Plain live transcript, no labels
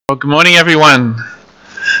Well, good morning, everyone.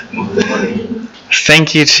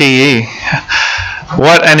 Thank you to you.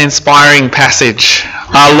 What an inspiring passage.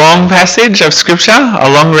 A long passage of Scripture,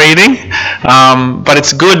 a long reading, but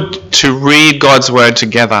it's good to read God's Word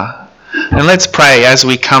together. And let's pray as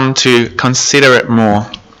we come to consider it more.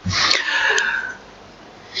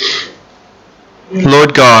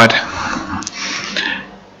 Lord God,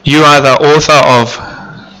 you are the author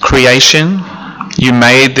of creation. You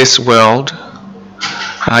made this world.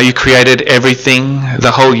 You created everything,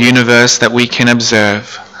 the whole universe that we can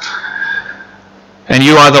observe. And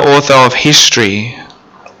you are the author of history.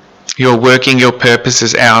 You're working your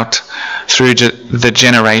purposes out through the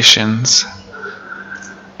generations.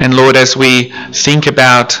 And Lord, as we think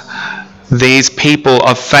about these people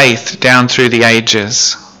of faith down through the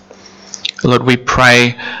ages, Lord, we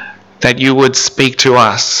pray that you would speak to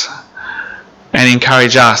us and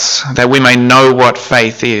encourage us, that we may know what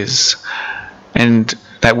faith is, and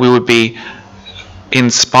that we would be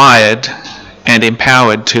inspired and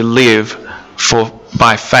empowered to live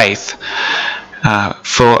by faith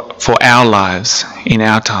for our lives in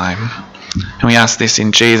our time. And we ask this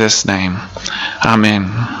in Jesus' name.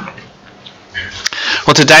 Amen.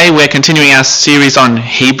 Well, today we're continuing our series on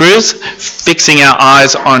Hebrews, fixing our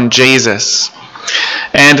eyes on Jesus.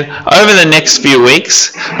 And over the next few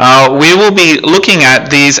weeks, we will be looking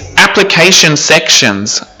at these application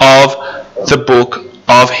sections of the book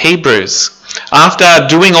of Hebrews. After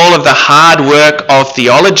doing all of the hard work of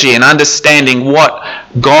theology and understanding what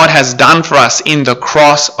God has done for us in the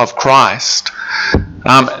cross of Christ,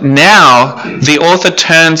 now the author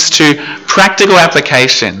turns to practical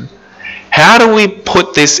application. How do we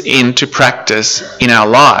put this into practice in our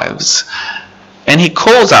lives? And he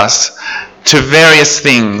calls us to various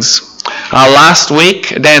things. Last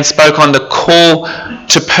week, Dan spoke on the call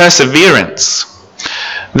to perseverance.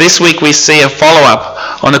 This week we see a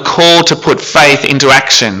follow-up on the call to put faith into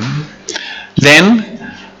action.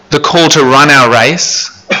 Then the call to run our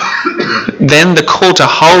race. Then the call to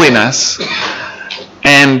holiness.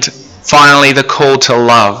 And finally the call to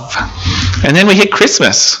love. And then we hit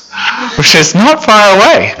Christmas, which is not far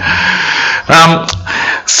away.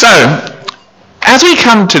 So, as we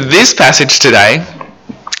come to this passage today,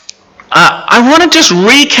 I want to just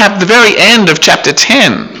recap the very end of chapter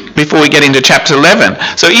 10 before we get into chapter 11.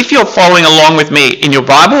 So if you're following along with me in your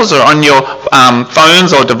Bibles or on your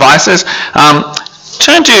phones or devices,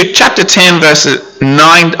 turn to chapter 10 verses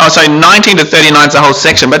 19 to 39 is the whole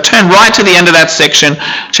section, but turn right to the end of that section,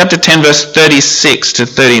 chapter 10 verse 36 to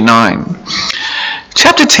 39.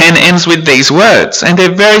 Chapter 10 ends with these words, and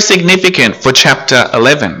they're very significant for chapter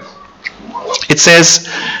 11. It says,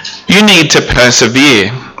 "You need to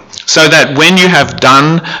persevere, so that when you have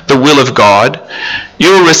done the will of God,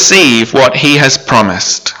 you will receive what he has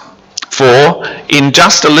promised. For in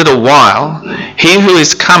just a little while, he who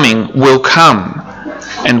is coming will come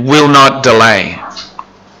and will not delay.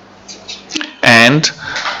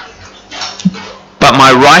 But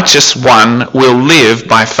my righteous one will live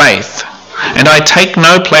by faith, and I take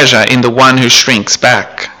no pleasure in the one who shrinks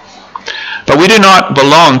back. But we do not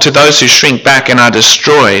belong to those who shrink back and are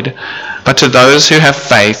destroyed, but to those who have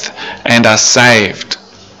faith and are saved."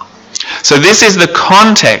 So this is the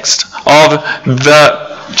context of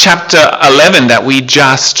the chapter 11 that we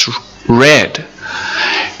just read.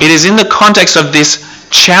 It is in the context of this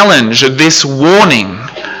challenge, this warning,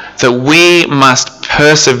 that we must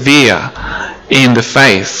persevere in the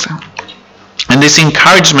faith. And this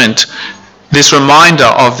encouragement, this reminder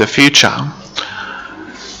of the future,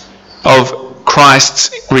 of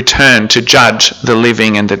Christ's return to judge the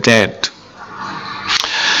living and the dead.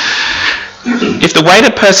 If the way to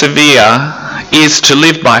persevere is to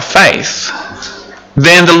live by faith,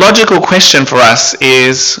 then the logical question for us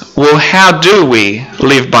is, well, how do we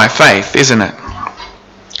live by faith, isn't it?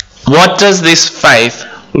 What does this faith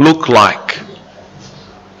look like?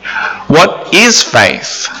 What is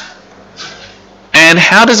faith? And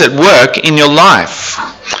how does it work in your life?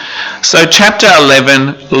 So chapter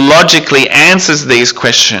 11 logically answers these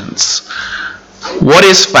questions. What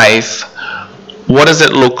is faith? What does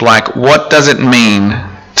it look like? What does it mean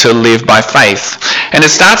to live by faith? And it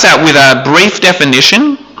starts out with a brief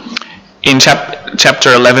definition in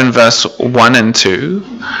chapter 11 verse 1 and 2,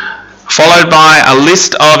 followed by a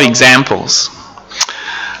list of examples.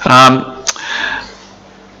 A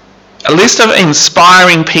list of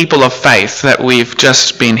inspiring people of faith that we've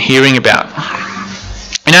just been hearing about.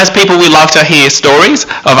 And as people, we love to hear stories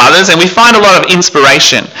of others, and we find a lot of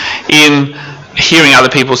inspiration in hearing other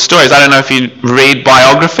people's stories. I don't know if you read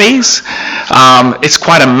biographies. It's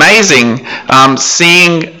quite amazing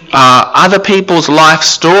seeing other people's life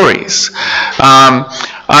stories. I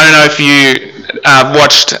don't know if you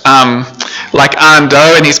watched like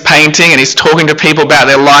Andrew and his painting, and he's talking to people about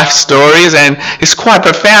their life stories, and it's quite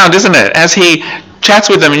profound, isn't it? As he chats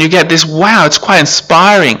with them, and you get this, wow, it's quite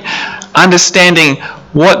inspiring, understanding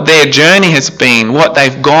what their journey has been, what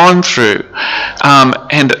they've gone through,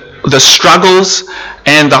 and the struggles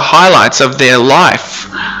and the highlights of their life.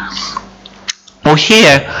 Well,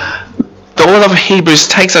 here, the author of Hebrews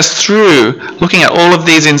takes us through looking at all of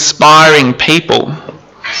these inspiring people.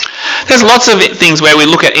 There's lots of things where we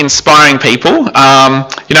look at inspiring people,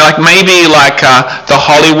 like maybe like the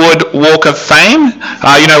Hollywood Walk of Fame,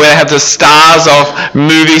 where they have the stars of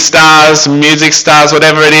movie stars, music stars,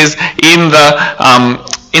 whatever it is, in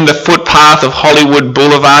the footpath of Hollywood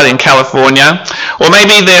Boulevard in California. Or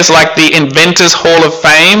maybe there's like the Inventors Hall of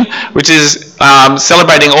Fame, which is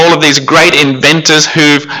celebrating all of these great inventors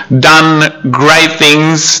who've done great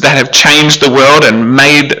things that have changed the world and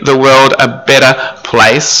made the world a better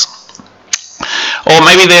place. Or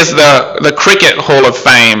maybe there's the Cricket Hall of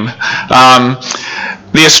Fame,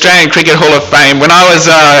 the Australian Cricket Hall of Fame. When I was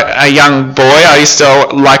a young boy, I used to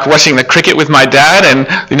like watching the cricket with my dad, and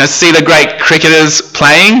see the great cricketers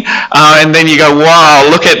playing, and then you go, wow,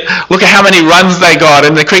 look at how many runs they got,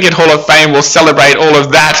 and the Cricket Hall of Fame will celebrate all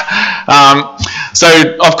of that. So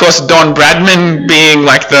of course Don Bradman being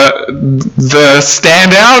like the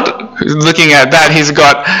standout. Looking at that, he's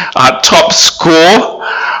got a top score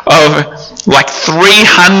of like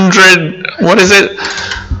 300, what is it?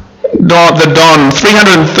 The Don,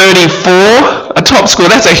 334, a top score.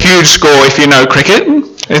 That's a huge score if you know cricket.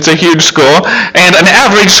 It's a huge score. And an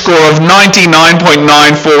average score of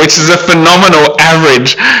 99.94, which is a phenomenal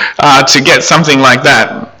average to get something like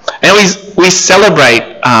that. And we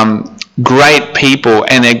celebrate great people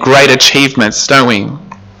and their great achievements, don't we?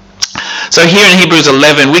 So here in Hebrews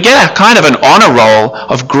 11, we get a kind of an honor roll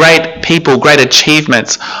of great people, great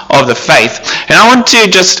achievements of the faith. And I want to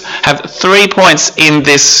just have 3 points in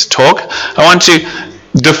this talk. I want to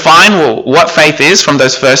define what faith is from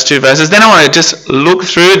those first 2 verses. Then I want to just look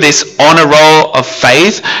through this honor roll of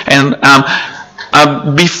faith. And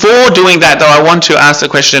before doing that, though, I want to ask the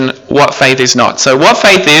question, what faith is not? So what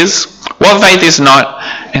faith is not,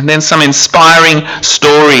 and then some inspiring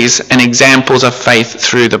stories and examples of faith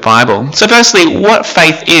through the Bible. So firstly, what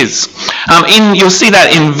faith is. You'll see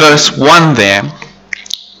that in verse 1 there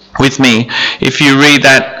with me. If you read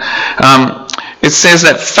that, it says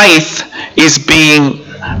that faith is being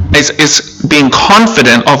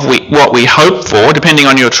confident of what we hope for, depending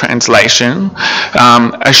on your translation,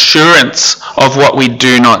 assurance of what we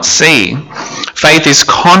do not see. Faith is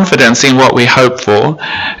confidence in what we hope for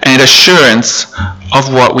and assurance of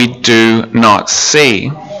what we do not see.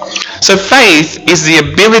 So faith is the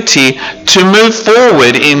ability to move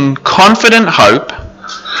forward in confident hope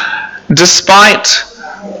despite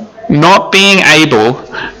not being able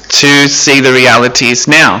to see the realities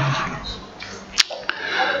now.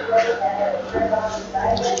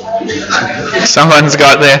 Someone's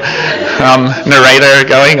got their narrator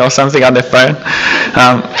going or something on their phone.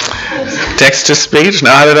 Text-to-speech?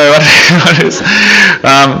 No, I don't know what it is.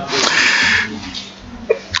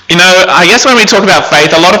 I guess when we talk about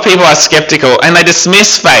faith, a lot of people are skeptical and they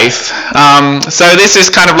dismiss faith. So this is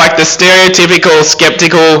kind of like the stereotypical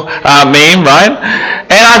skeptical meme, right?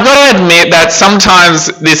 And I've got to admit that sometimes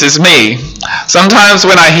this is me. Sometimes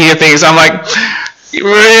when I hear things, I'm like,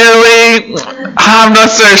 really? I'm not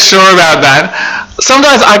so sure about that.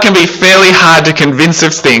 Sometimes I can be fairly hard to convince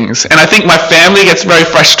of things, and I think my family gets very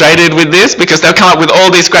frustrated with this because they'll come up with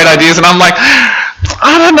all these great ideas and I'm like,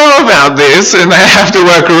 I don't know about this, and they have to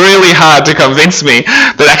work really hard to convince me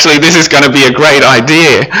that actually this is going to be a great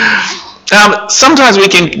idea. Sometimes we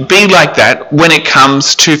can be like that when it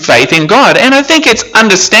comes to faith in God, and I think it's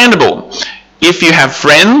understandable. If you have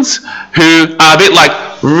friends who are a bit like,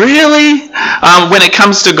 really? When it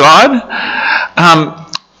comes to God,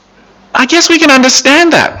 I guess we can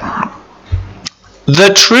understand that.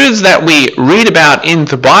 The truths that we read about in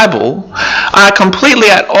the Bible are completely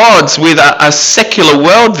at odds with a secular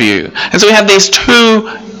worldview. And so we have these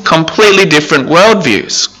 2 completely different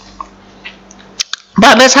worldviews.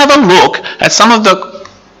 But let's have a look at some of the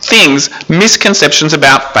misconceptions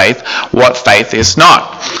about faith, what faith is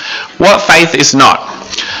not. What faith is not.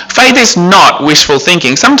 Faith is not wishful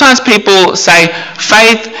thinking. Sometimes people say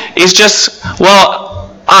faith is just,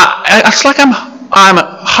 it's like I'm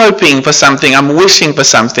hoping for something, I'm wishing for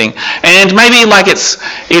something, and maybe like it's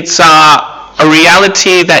a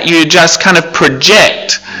reality that you just kind of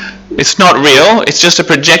project. It's not real, it's just a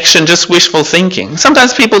projection, just wishful thinking.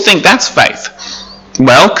 Sometimes people think that's faith.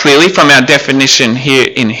 Well, clearly from our definition here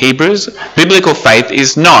in Hebrews, biblical faith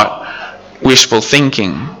is not wishful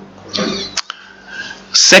thinking.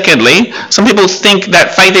 Secondly, some people think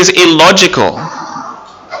that faith is illogical,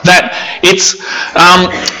 that it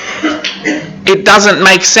doesn't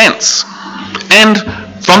make sense. And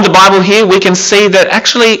from the Bible here, we can see that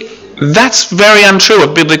actually that's very untrue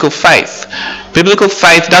of biblical faith. Biblical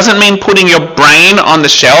faith doesn't mean putting your brain on the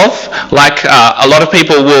shelf, like a lot of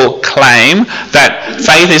people will claim that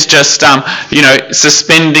faith is just,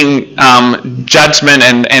 suspending judgment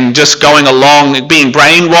and just going along, being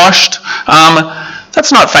brainwashed.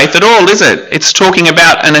 That's not faith at all, is it? It's talking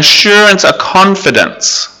about an assurance, a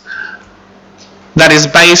confidence that is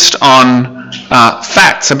based on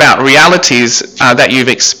facts about realities that you've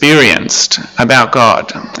experienced about God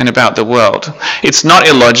and about the world. It's not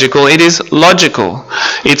illogical, it is logical.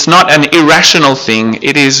 It's not an irrational thing,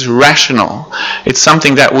 it is rational. It's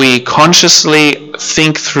something that we consciously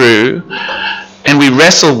think through and we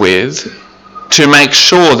wrestle with to make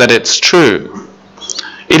sure that it's true.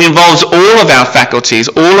 It involves all of our faculties,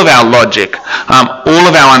 all of our logic, all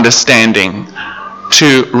of our understanding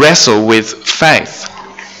to wrestle with faith.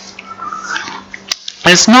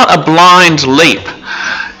 It's not a blind leap,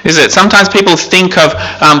 is it? Sometimes people think of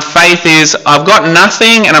faith is, I've got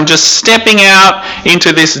nothing and I'm just stepping out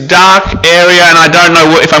into this dark area and I don't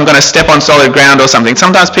know if I'm going to step on solid ground or something.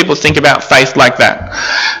 Sometimes people think about faith like that.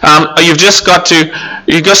 You've just got to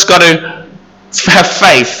have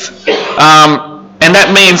faith. And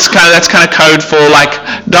that means that's kind of code for like,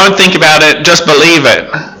 don't think about it, just believe it.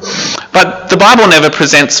 But the Bible never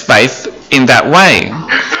presents faith in that way.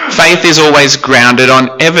 Faith is always grounded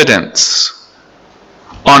on evidence,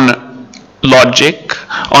 on logic,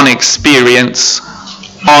 on experience,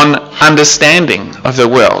 on understanding of the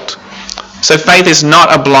world. So faith is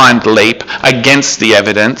not a blind leap against the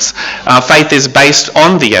evidence. Faith is based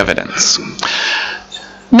on the evidence.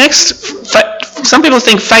 Next, some people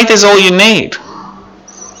think faith is all you need.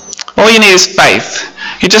 All you need is faith.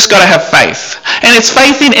 You just got to have faith. And it's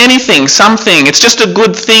faith in anything, something. It's just a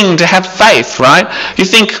good thing to have faith, right? You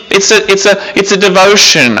think it's a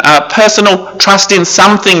devotion, a personal trust in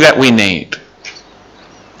something that we need.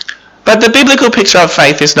 But the biblical picture of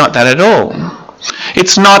faith is not that at all.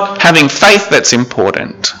 It's not having faith that's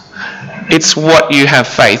important. It's what you have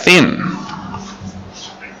faith in.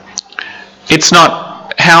 It's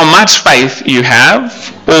not how much faith you have,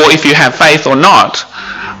 or if you have faith or not.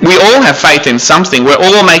 We all have faith in something. We're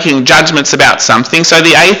all making judgments about something. So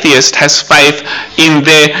the atheist has faith in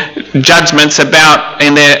their judgments about,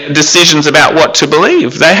 in their decisions about what to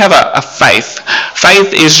believe. They have a faith.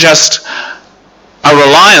 Faith is just a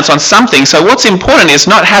reliance on something. So what's important is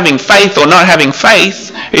not having faith or not having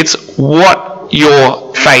faith. It's what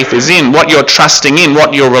your faith is in, what you're trusting in,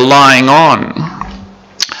 what you're relying on.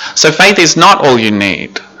 So faith is not all you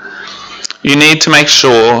need. You need to make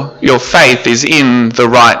sure your faith is in the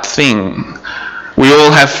right thing. We all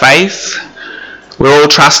have faith. We're all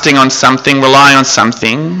trusting on something, relying on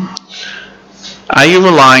something. Are you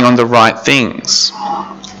relying on the right things?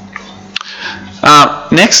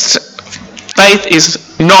 Next, faith is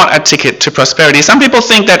not a ticket to prosperity. Some people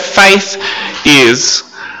think that faith is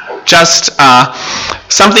just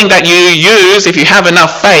something that you use. If you have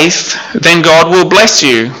enough faith, then God will bless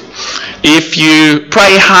you. If you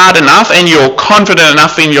pray hard enough and you're confident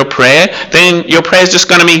enough in your prayer, then your prayer is just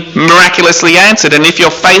going to be miraculously answered. And if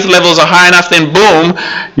your faith levels are high enough, then boom,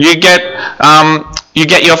 you get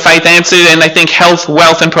your faith answered, and they think health,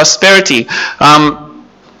 wealth, and prosperity.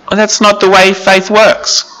 That's not the way faith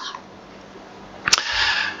works.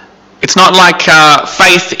 It's not like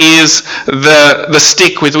faith is the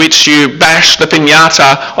stick with which you bash the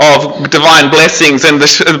piñata of divine blessings and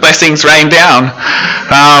the blessings rain down.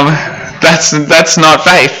 That's not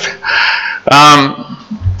faith.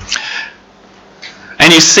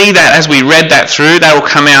 And you see that as we read that through, that will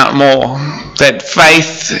come out more. That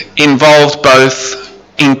faith involved both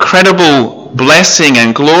incredible blessing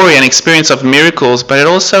and glory and experience of miracles, but it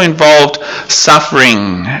also involved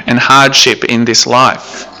suffering and hardship in this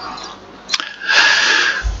life.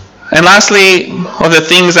 And lastly, of the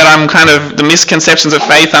things that the misconceptions of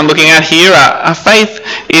faith I'm looking at here are faith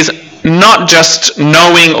is not just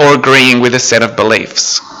knowing or agreeing with a set of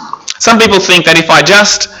beliefs. Some people think that if I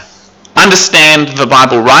just understand the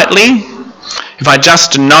Bible rightly, if I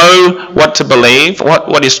just know what to believe,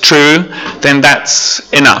 what is true, then that's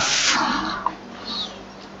enough.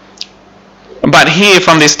 But here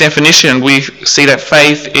from this definition, we see that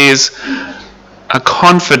faith is a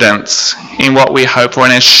confidence in what we hope for,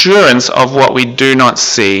 an assurance of what we do not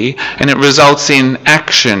see, and it results in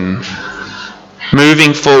action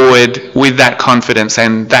moving forward with that confidence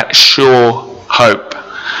and that sure hope.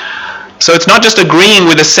 So it's not just agreeing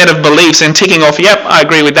with a set of beliefs and ticking off, yep, I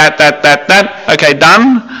agree with that, okay,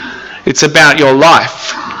 done. It's about your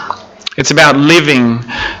life. It's about living,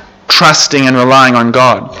 trusting and relying on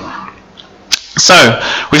God. So,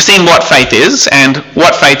 we've seen what faith is and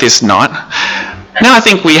what faith is not. Now I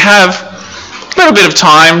think we have a little bit of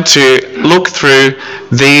time to look through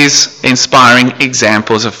these inspiring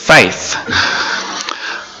examples of faith.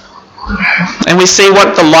 And we see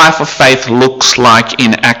what the life of faith looks like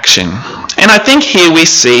in action. And I think here we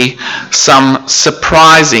see some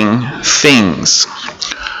surprising things.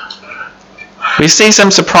 We see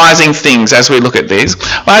some surprising things as we look at these.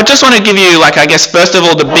 I just want to give you, first of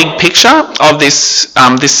all, the big picture of this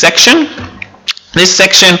section. This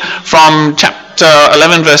section from chapter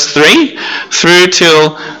 11, verse 3, through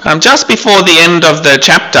till just before the end of the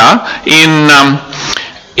chapter, in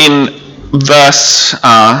verse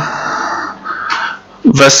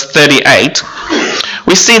 38,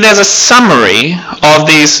 we see there's a summary of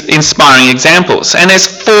these inspiring examples, and there's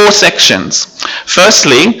 4 sections.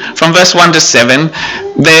 Firstly, from verse 1 to 7,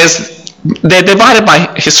 they're divided by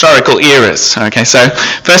historical eras. Okay, so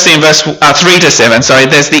firstly in verse 3 to 7,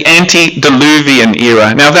 there's the antediluvian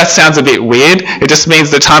era. Now that sounds a bit weird. It just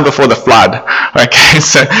means the time before the flood. Okay,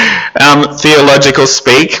 so theological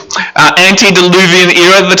speak. Antediluvian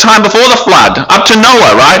era, the time before the flood, up to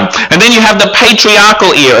Noah, right? And then you have the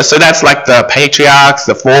patriarchal era. So that's like the patriarchs,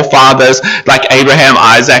 the forefathers, like Abraham,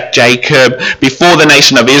 Isaac, Jacob, before the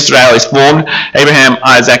nation of Israel is formed. Abraham,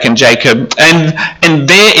 Isaac, and Jacob, and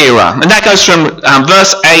their era. And that goes from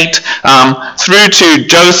verse 8 through to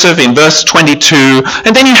Joseph in verse 22.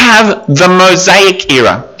 And then you have the Mosaic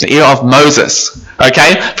era, the era of Moses,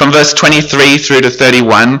 okay, from verse 23 through to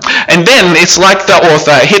 31. And then it's like the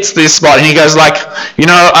author hits this spot and he goes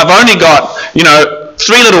I've only got, 3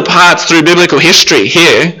 little parts through biblical history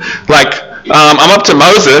here. I'm up to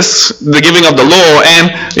Moses, the giving of the law,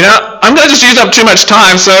 and I'm going to just use up too much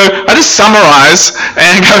time, so I just summarize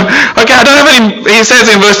and go, okay, I don't have any, he says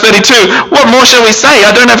in verse 32, what more shall we say? I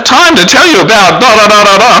don't have time to tell you about blah, blah, blah,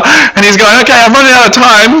 blah, blah. And he's going, okay, I'm running out of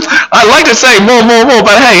time. I'd like to say more,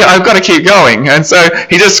 but hey, I've got to keep going. And so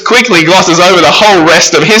he just quickly glosses over the whole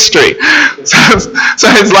rest of history. So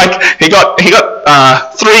it's like he got 3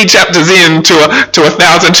 chapters into a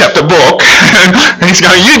 1,000-chapter book, and he's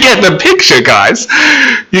going, you get the picture, guys.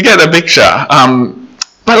 You get the picture.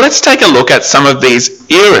 But let's take a look at some of these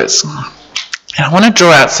eras. And I want to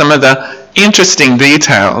draw out some of the interesting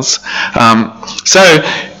details. So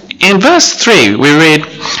in verse 3 we read,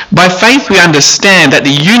 by faith we understand that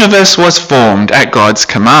the universe was formed at God's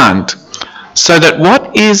command, so that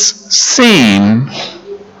what is seen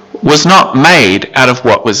was not made out of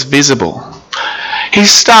what was visible. He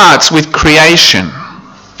starts with creation.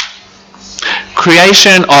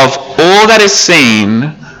 Creation of all that is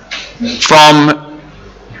seen from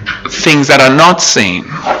things that are not seen.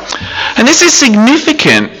 And this is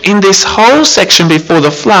significant in this whole section before the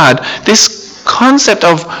flood. This concept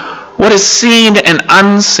of what is seen and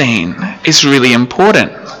unseen is really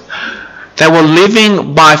important. That we're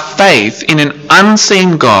living by faith in an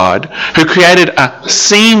unseen God who created a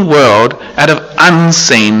seen world out of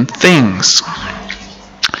unseen things.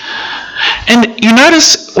 And you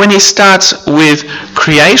notice when he starts with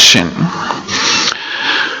creation,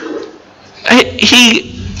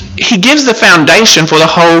 he gives the foundation for the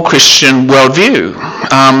whole Christian worldview.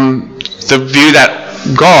 The view that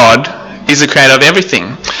God is the creator of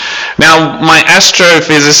everything. Now, my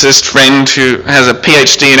astrophysicist friend who has a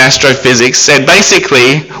PhD in astrophysics said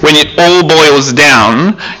basically when it all boils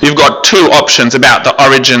down, you've got 2 options about the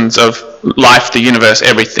origins of life, the universe,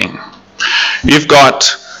 everything. You've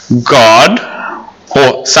got God,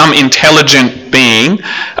 or some intelligent being,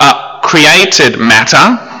 created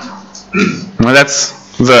matter. Well, that's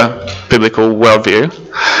the biblical worldview.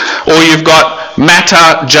 Or you've got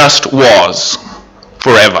matter just was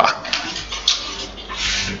forever.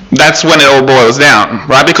 That's when it all boils down,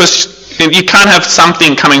 right? Because you can't have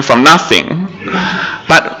something coming from nothing.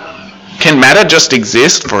 But can matter just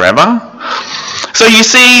exist forever? So you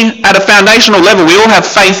see, at a foundational level, we all have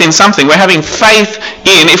faith in something. We're having faith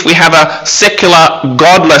in, if we have a secular,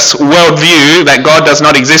 godless worldview, that God does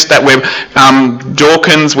not exist, that we're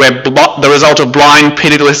Dawkins, we're the result of blind,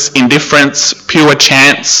 pitiless indifference, pure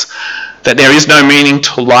chance, that there is no meaning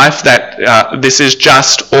to life, that this is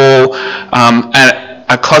just all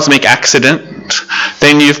a cosmic accident,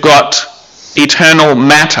 then you've got eternal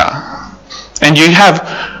matter. And you have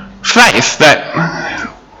faith that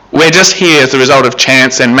we're just here as the result of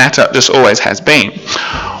chance and matter just always has been.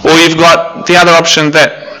 Or you've got the other option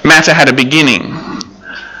that matter had a beginning.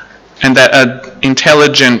 and that an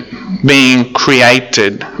intelligent being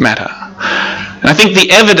created matter. And I think the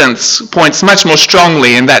evidence points much more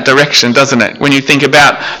strongly in that direction, doesn't it? When you think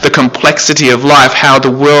about the complexity of life, how the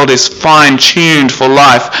world is fine-tuned for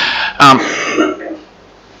life,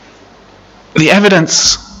 the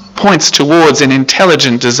evidence points towards an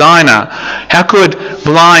intelligent designer. How could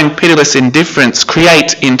blind, pitiless indifference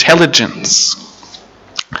create intelligence?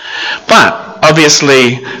 But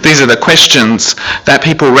obviously, these are the questions that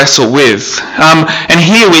people wrestle with. And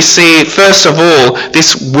here we see, first of all,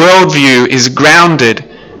 this worldview is grounded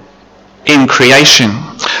in creation.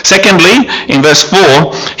 Secondly, in verse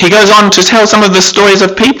 4, he goes on to tell some of the stories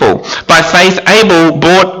of people. By faith, Abel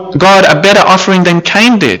brought God a better offering than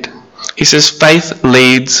Cain did. He says faith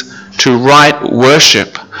leads to right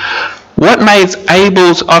worship. What made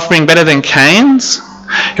Abel's offering better than Cain's?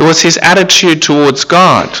 It was his attitude towards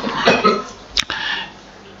God.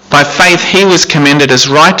 By faith, he was commended as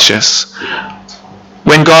righteous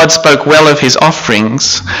when God spoke well of his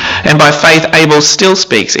offerings, and by faith, Abel still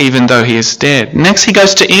speaks even though he is dead. Next, he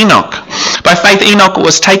goes to Enoch. By faith, Enoch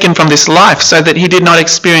was taken from this life so that he did not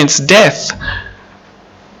experience death.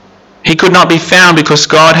 He could not be found because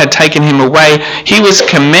God had taken him away. He was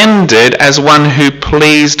commended as one who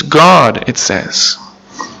pleased God, it says.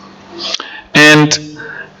 And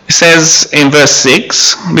it says in verse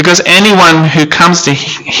 6, because anyone who comes to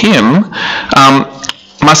him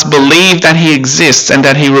must believe that he exists and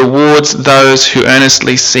that he rewards those who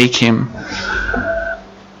earnestly seek him.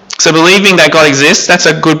 So believing that God exists, that's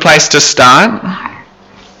a good place to start.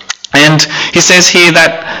 And he says here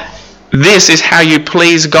that this is how you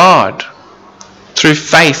please God, through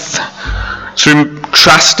faith, through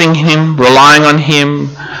trusting him, relying on him,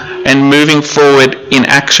 and moving forward in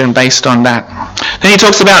action based on that. Then he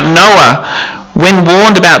talks about Noah, when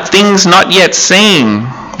warned about things not yet seen,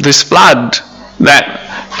 this flood that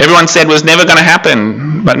everyone said was never going to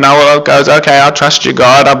happen. But Noah goes, okay, I'll trust you,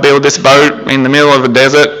 God. I'll build this boat in the middle of a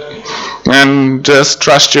desert and just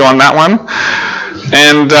trust you on that one.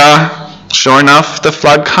 And sure enough, the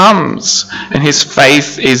flood comes and his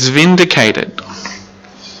faith is vindicated.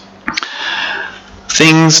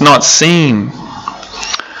 Things not seen.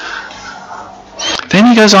 Then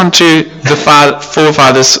he goes on to the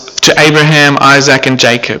forefathers, to Abraham, Isaac, and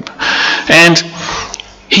Jacob. And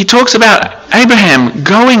he talks about Abraham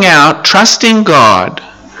going out, trusting God,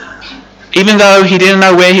 even though he didn't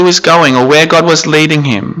know where he was going or where God was leading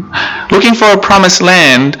him, looking for a promised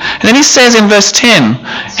land. And then he says in verse 10,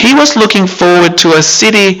 he was looking forward to a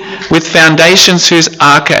city with foundations whose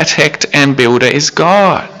architect and builder is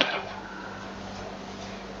God.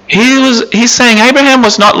 He's saying Abraham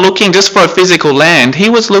was not looking just for a physical land. He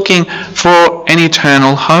was looking for an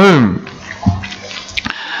eternal home.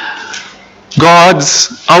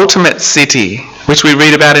 God's ultimate city, which we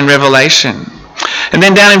read about in Revelation. And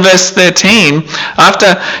then down in verse 13,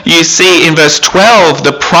 after you see in verse 12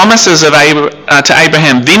 the promises of to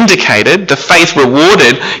Abraham vindicated, the faith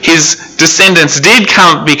rewarded, his descendants did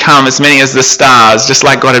become as many as the stars, just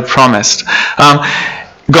like God had promised.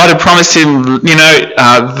 God had promised him,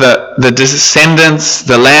 the descendants,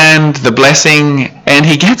 the land, the blessing, and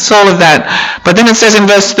he gets all of that. But then it says in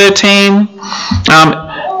verse 13,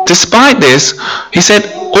 despite this, he said,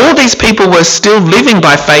 all these people were still living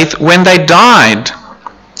by faith when they died.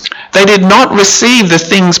 They did not receive the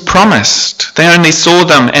things promised. They only saw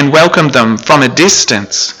them and welcomed them from a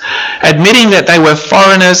distance, admitting that they were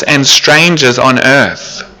foreigners and strangers on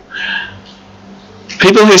earth.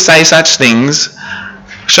 People who say such things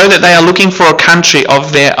show that they are looking for a country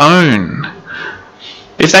of their own.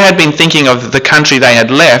 If they had been thinking of the country they had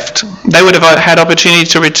left, they would have had opportunity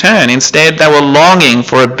to return. Instead, they were longing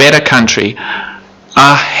for a better country,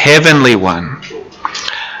 a heavenly one.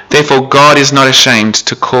 Therefore, God is not ashamed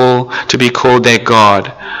to be called their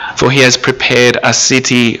God, for he has prepared a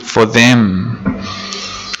city for them.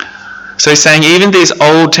 So he's saying even these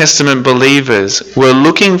Old Testament believers were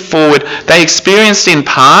looking forward. They experienced in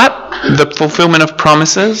part the fulfillment of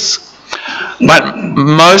promises, but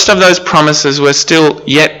most of those promises were still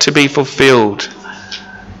yet to be fulfilled.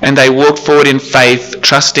 And they walked forward in faith,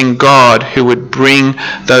 trusting God who would bring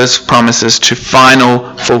those promises to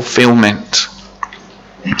final fulfillment.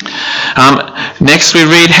 Next we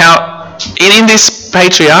read how in this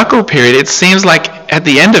patriarchal period, it seems like at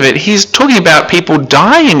the end of it, he's talking about people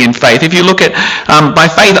dying in faith. If you look at, by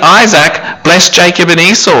faith, Isaac blessed Jacob and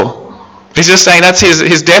Esau. He's just saying that's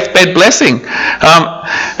his deathbed blessing.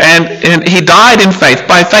 And he died in faith.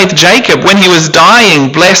 By faith, Jacob, when he was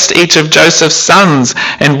dying, blessed each of Joseph's sons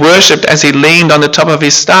and worshipped as he leaned on the top of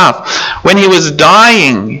his staff. When he was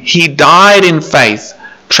dying, he died in faith,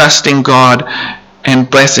 trusting God and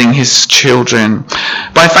blessing his children.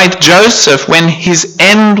 By faith, Joseph, when his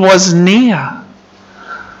end was near,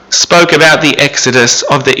 spoke about the exodus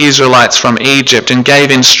of the Israelites from Egypt and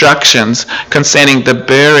gave instructions concerning the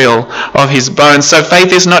burial of his bones. So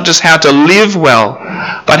faith is not just how to live well,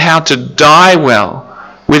 but how to die well,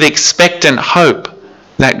 with expectant hope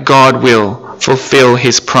that God will fulfill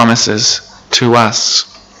his promises to us.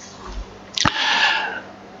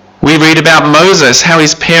 We read about Moses, how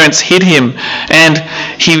his parents hid him, and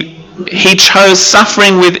he chose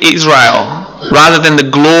suffering with Israel rather than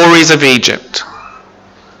the glories of Egypt.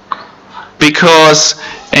 Because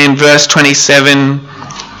in verse 27,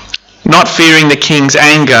 not fearing the king's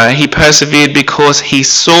anger, he persevered because he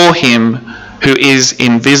saw him who is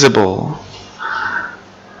invisible.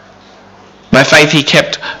 By faith he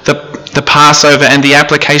kept the Passover and the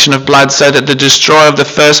application of blood so that the destroyer of the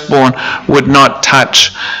firstborn would not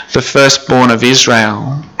touch the firstborn of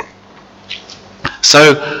Israel.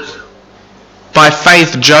 So by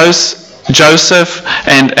faith Joseph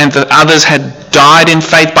and the others had died in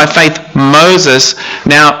faith. By faith Moses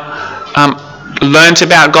now learnt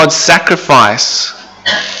about God's sacrifice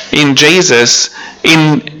in Jesus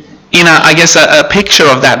in a picture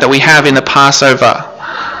of that we have in the Passover.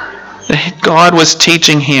 God was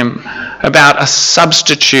teaching him about a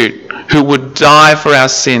substitute who would die for our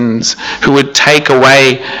sins, who would take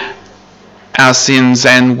away our sins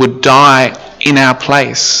and would die in our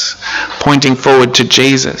place, pointing forward to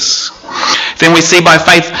Jesus. Then we see by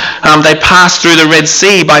faith they passed through the Red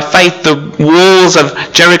Sea. By faith the walls of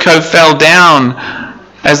Jericho fell down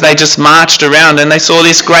as they just marched around and they saw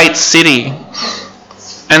this great city.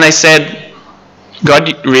 And they said,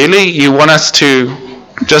 God, really? You want us to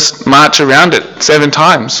just march around it 7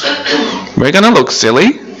 times? We're going to look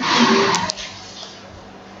silly.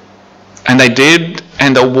 And they did,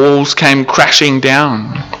 and the walls came crashing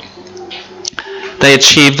down. They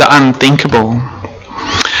achieved the unthinkable.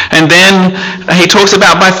 And then he talks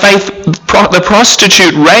about by faith the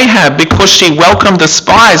prostitute Rahab, because she welcomed the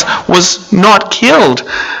spies, was not killed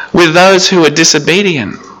with those who were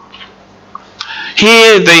disobedient.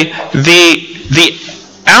 Here the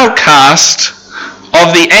outcast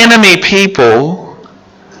of the enemy people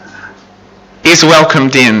is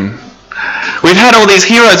welcomed in. We've had all these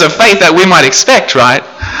heroes of faith that we might expect, right?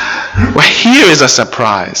 Well, here is a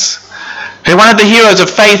surprise. One of the heroes of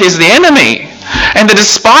faith is the enemy. And the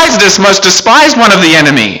despised, most despised one of the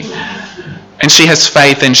enemy. And she has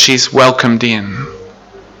faith and she's welcomed in.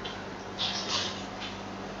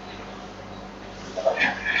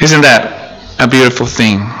 Isn't that a beautiful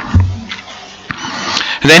thing?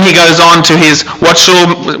 And then he goes on to his what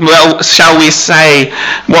more shall we say,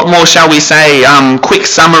 quick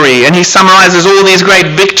summary. And he summarizes all these great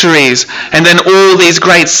victories and then all these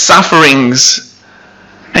great sufferings.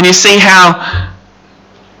 And you see how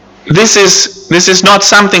this is not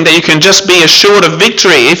something that you can just be assured of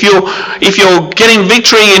victory. If you're getting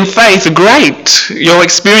victory in faith, great. You're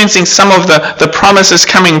experiencing some of the promises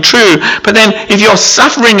coming true. But then if you're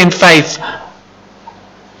suffering in faith,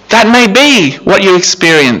 that may be what you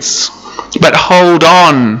experience. But hold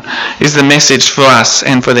on is the message for us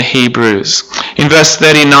and for the Hebrews. In verse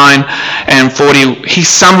 39 and 40, he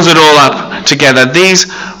sums it all up together. These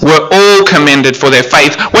were all commended for their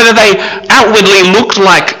faith, whether they outwardly looked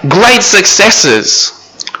like great successes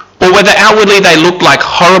or whether outwardly they looked like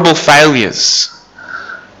horrible failures.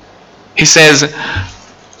 He says,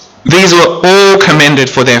 these were all commended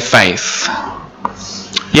for their faith.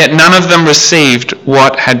 Yet none of them received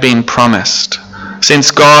what had been promised,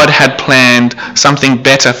 since God had planned something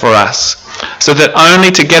better for us, so that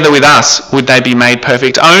only together with us would they be made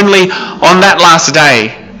perfect. Only on that last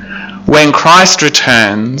day, when Christ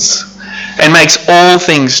returns and makes all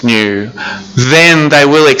things new, then they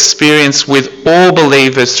will experience with all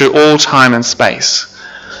believers through all time and space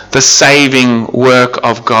the saving work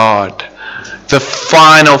of God, the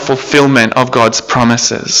final fulfillment of God's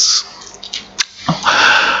promises.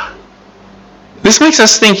 This makes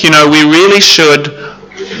us think, we really should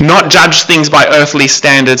not judge things by earthly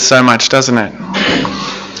standards so much, doesn't it?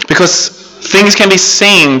 Because things can be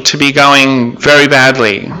seen to be going very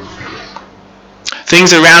badly.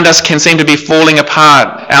 Things around us can seem to be falling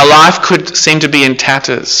apart. Our life could seem to be in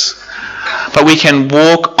tatters. But we can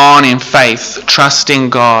walk on in faith, trusting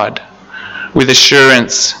God with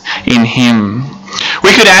assurance in Him.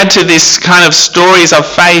 We could add to this kind of stories of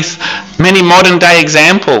faith many modern day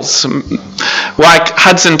examples, like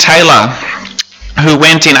Hudson Taylor, who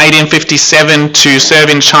went in 1857 to serve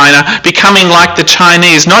in China, becoming like the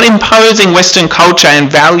Chinese, not imposing Western culture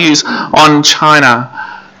and values on China,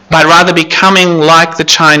 but rather becoming like the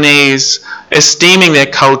Chinese esteeming their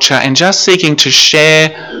culture, and just seeking to share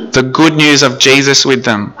the good news of Jesus with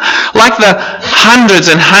them. Like the hundreds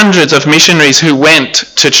and hundreds of missionaries who went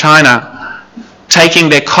to China, taking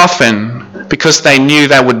their coffin because they knew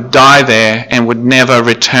they would die there and would never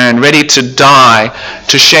return, ready to die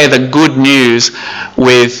to share the good news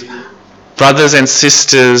with brothers and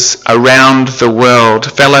sisters around the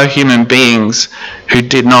world, fellow human beings who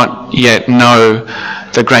did not yet know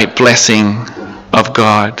the great blessing of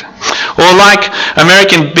God. Or like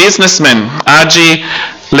American businessman R.G.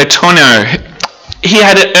 Letourneau, he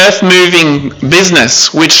had an earth-moving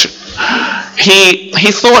business which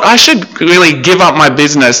he thought, I should really give up my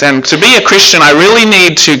business, and to be a Christian I really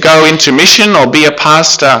need to go into mission or be a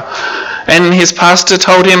pastor. And his pastor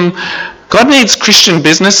told him, God needs Christian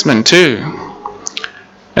businessmen too.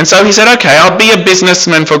 And so he said, okay, I'll be a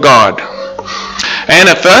businessman for God. And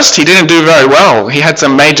at first he didn't do very well. He had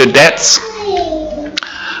some major debts.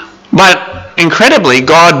 But incredibly,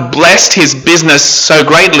 God blessed his business so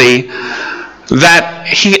greatly that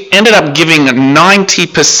he ended up giving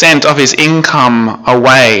 90% of his income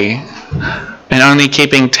away and only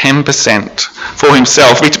keeping 10% for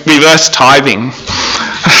himself, which reverse tithing.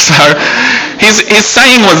 So his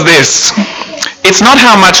saying was this: it's not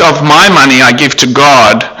how much of my money I give to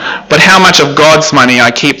God, but how much of God's money I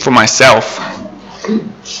keep for myself.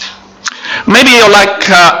 Maybe you're like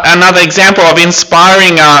another example of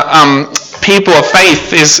inspiring people of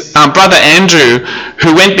faith is Brother Andrew,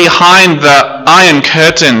 who went behind the Iron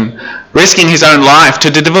Curtain, risking his own life to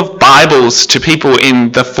deliver Bibles to people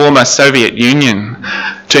in the former Soviet Union,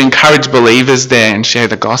 to encourage believers there and share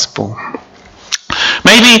the gospel.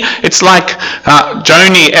 Maybe it's like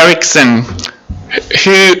Joni Erickson,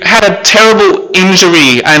 who had a terrible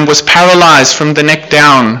injury and was paralyzed from the neck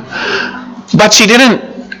down, but she didn't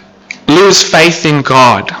lose faith in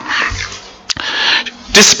God.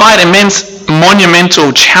 Despite immense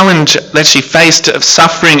monumental challenge that she faced of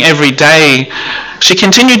suffering every day, she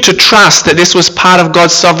continued to trust that this was part of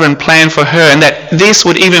God's sovereign plan for her, and that this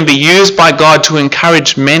would even be used by God to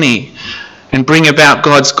encourage many and bring about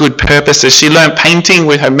God's good purposes. She learned painting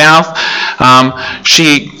with her mouth.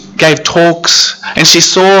 She gave talks, and she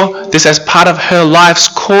saw this as part of her life's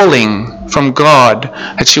calling from God,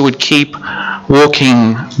 that she would keep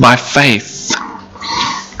walking by faith.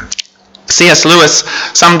 C.S. Lewis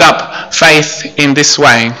summed up faith in this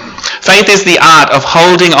way: faith is the art of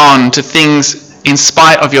holding on to things in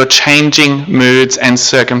spite of your changing moods and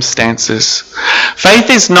circumstances. Faith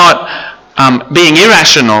is not being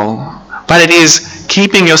irrational, but it is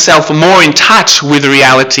keeping yourself more in touch with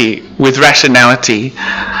reality, with rationality,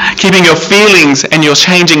 keeping your feelings and your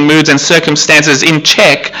changing moods and circumstances in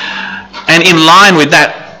check and in line with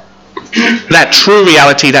that true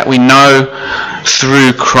reality that we know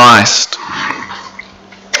through Christ,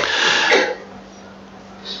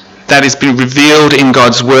 that has been revealed in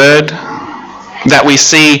God's Word, that we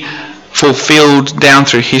see fulfilled down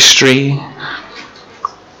through history.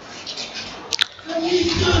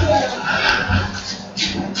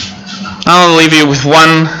 I'll leave you with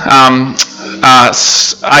one,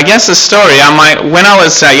 I guess, a story. When I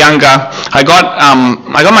was younger, I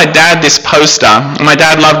got my dad this poster. My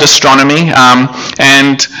dad loved astronomy,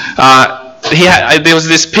 and there was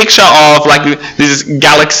this picture of like these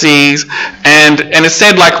galaxies, and it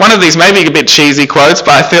said, like, one of these maybe a bit cheesy quotes,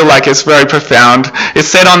 but I feel like it's very profound. It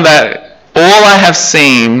said on that, "All I have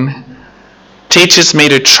seen teaches me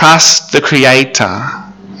to trust the Creator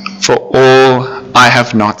for all I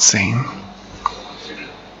have not seen."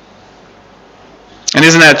 And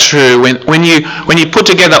isn't that true? When you put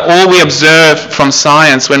together all we observe from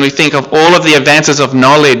science, when we think of all of the advances of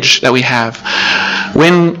knowledge that we have,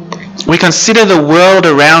 when we consider the world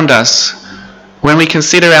around us, when we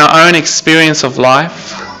consider our own experience of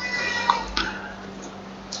life,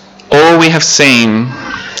 all we have seen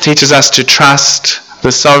teaches us to trust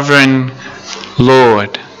the sovereign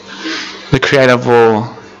Lord, the Creator of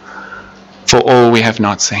all, for all we have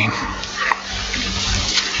not seen.